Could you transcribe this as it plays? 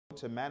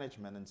to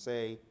management and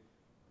say,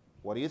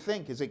 what do you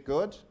think? Is it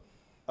good?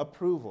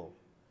 Approval.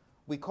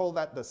 We call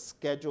that the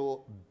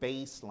schedule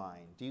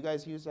baseline. Do you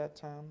guys use that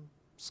term?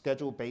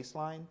 Schedule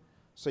baseline?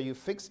 So you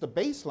fix the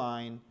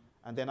baseline,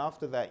 and then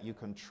after that, you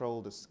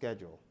control the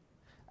schedule.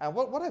 And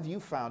what have you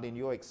found in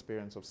your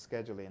experience of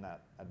scheduling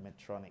at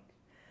Medtronic?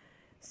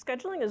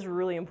 Scheduling is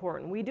really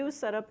important. We do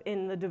set up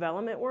in the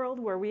development world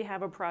where we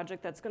have a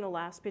project that's going to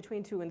last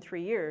between 2 and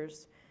 3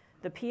 years.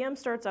 The PM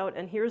starts out,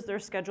 and here's their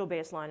schedule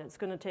baseline. It's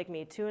going to take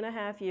me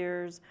 2.5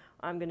 years.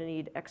 I'm going to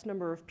need X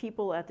number of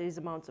people at these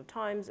amounts of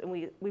times, and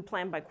we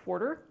plan by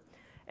quarter.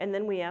 And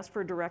then we ask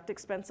for direct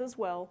expense as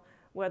well,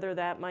 whether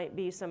that might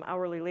be some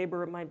hourly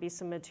labor, it might be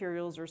some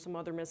materials or some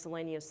other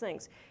miscellaneous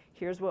things.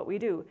 Here's what we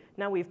do.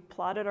 Now we've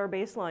plotted our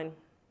baseline.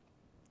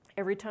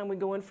 Every time we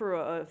go in for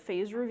a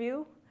phase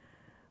review,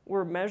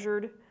 we're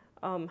measured,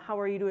 how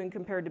are you doing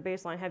compared to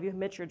baseline? Have you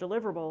met your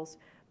deliverables?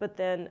 But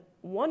then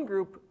one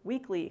group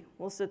weekly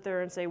will sit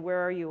there and say, where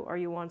are you? Are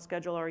you on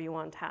schedule? Are you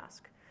on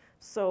task?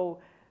 So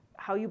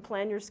how you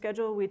plan your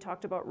schedule, we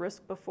talked about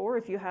risk before.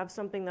 If you have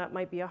something that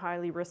might be a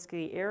highly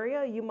risky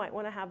area, you might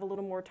want to have a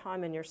little more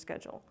time in your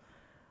schedule.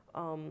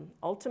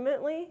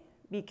 Ultimately,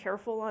 be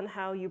careful on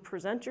how you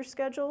present your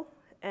schedule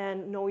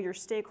and know your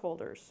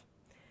stakeholders.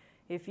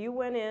 If you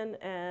went in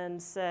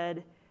and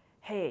said,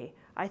 hey,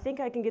 I think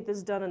I can get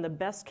this done, and the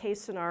best case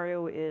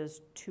scenario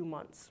is 2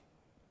 months.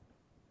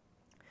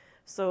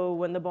 So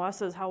when the boss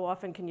says, how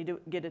often can you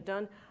get it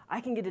done? I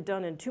can get it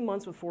done in 2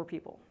 months with 4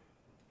 people.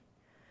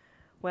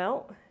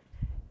 Well,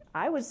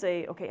 I would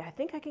say, okay, I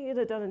think I can get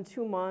it done in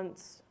 2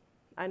 months.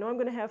 I know I'm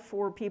going to have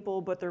 4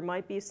 people, but there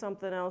might be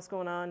something else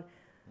going on.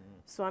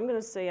 So I'm going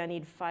to say I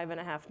need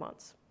 5.5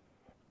 months.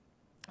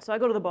 So I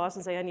go to the boss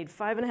and say, I need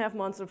 5.5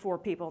 months and 4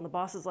 people. And the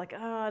boss is like,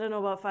 I don't know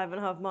about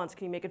 5.5 months.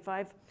 Can you make it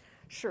 5?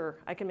 Sure,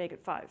 I can make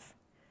it 5.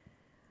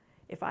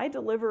 If I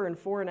deliver in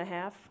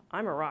 4.5,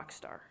 I'm a rock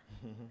star.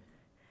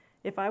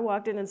 If I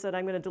walked in and said,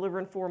 I'm going to deliver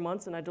in 4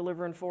 months, and I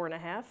deliver in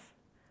 4.5,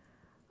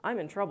 I'm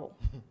in trouble.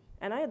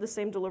 And I had the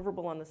same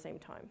deliverable on the same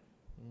time.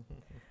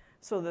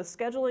 So the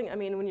scheduling, I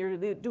mean, when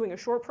you're doing a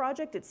short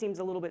project, it seems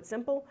a little bit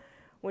simple.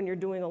 When you're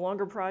doing a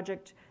longer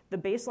project, the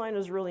baseline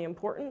is really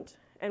important,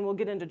 and we'll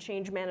get into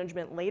change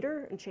management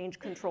later and change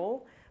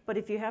control. But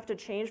if you have to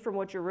change from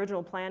what your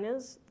original plan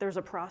is, there's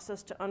a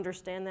process to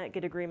understand that,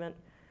 get agreement,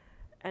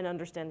 and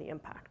understand the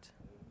impact.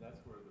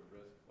 That's where the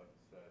risk, like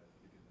you said,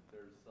 because if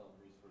there's some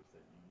resource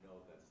that you know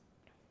that's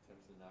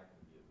potentially not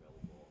going to be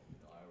available,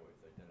 I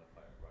always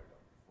identify it right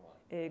up front.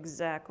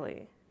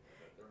 Exactly.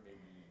 That there may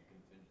be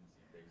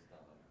contingency based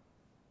on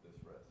this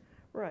risk.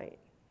 Right.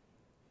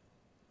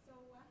 So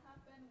what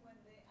happened when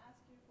they ask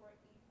you for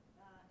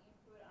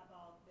input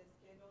about the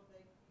schedule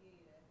they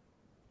created,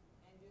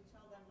 and you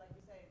tell them, like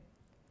you say,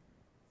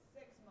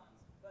 6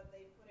 months, but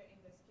they put it in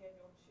the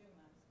schedule 2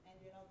 months, and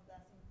you know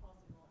that's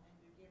impossible, and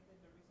you give them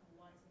the reason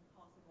why it's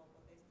impossible,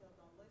 but they still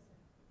don't listen,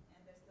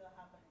 and they still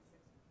happen in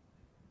 6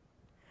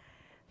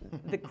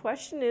 months. The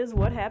question is,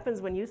 what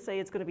happens when you say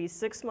it's going to be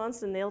 6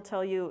 months, and they'll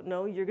tell you,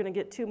 no, you're going to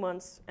get 2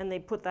 months, and they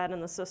put that in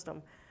the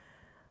system?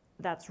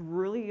 That's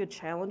really a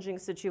challenging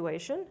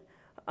situation.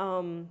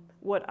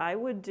 What I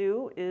would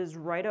do is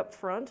right up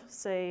front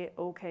say,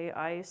 okay,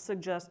 I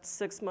suggest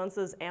 6 months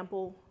is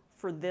ample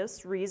for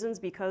this reasons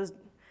because,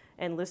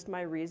 and list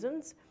my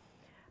reasons.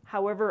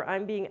 However,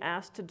 I'm being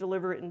asked to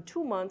deliver it in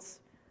 2 months,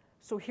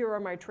 so here are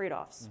my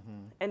trade-offs.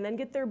 And then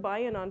get their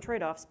buy-in on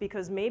trade-offs,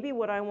 because maybe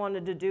what I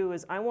wanted to do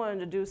is I wanted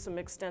to do some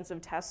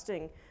extensive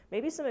testing,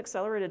 maybe some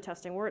accelerated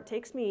testing where it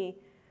takes me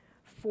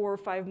 4 or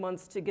 5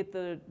 months to get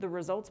the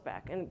results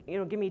back, and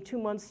give me 2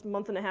 months,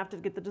 month and a half to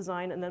get the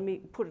design, and then we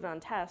put it on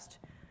test.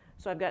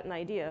 So I've got an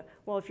idea.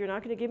 Well, if you're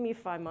not going to give me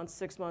 5 months,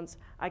 6 months,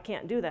 I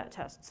can't do that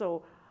test.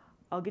 So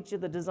I'll get you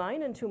the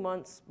design in 2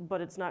 months,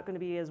 but it's not going to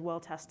be as well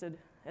tested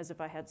as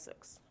if I had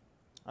 6.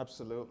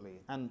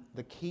 Absolutely. And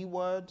the key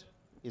word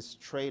is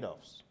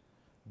trade-offs.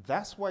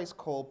 That's why it's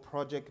called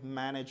project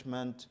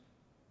management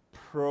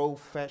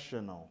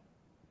professional.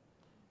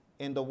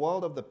 In the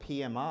world of the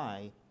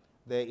PMI,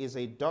 there is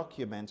a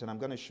document, and I'm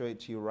going to show it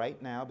to you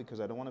right now because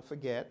I don't want to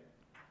forget.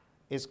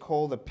 It's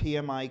called the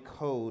PMI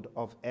Code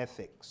of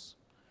Ethics.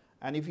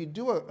 And if you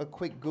do a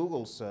quick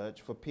Google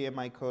search for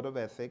PMI Code of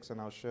Ethics,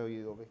 and I'll show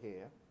you over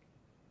here,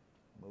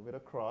 move it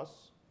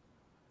across.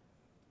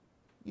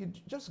 You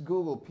just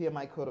Google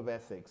PMI Code of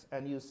Ethics,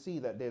 and you see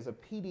that there's a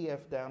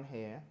PDF down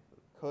here,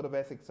 Code of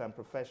Ethics and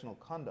Professional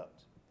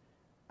Conduct.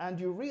 And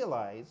you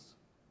realize,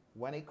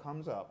 when it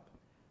comes up,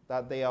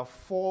 that there are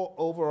 4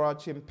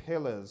 overarching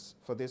pillars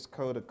for this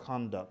code of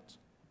conduct.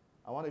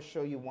 I want to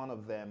show you one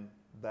of them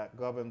that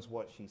governs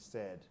what she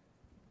said.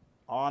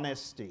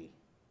 Honesty.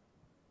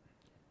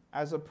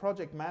 As a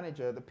project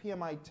manager, the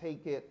PMI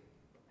take it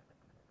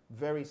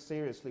very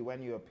seriously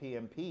when you're a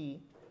PMP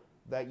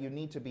that you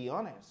need to be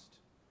honest.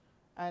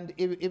 And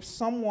if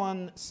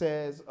someone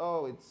says,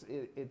 oh,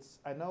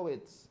 I know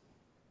it's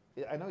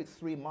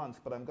 3 months,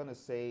 but I'm going to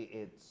say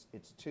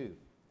it's 2.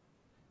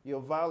 You're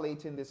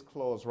violating this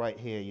clause right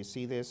here. You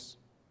see this?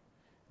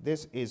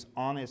 This is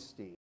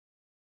honesty.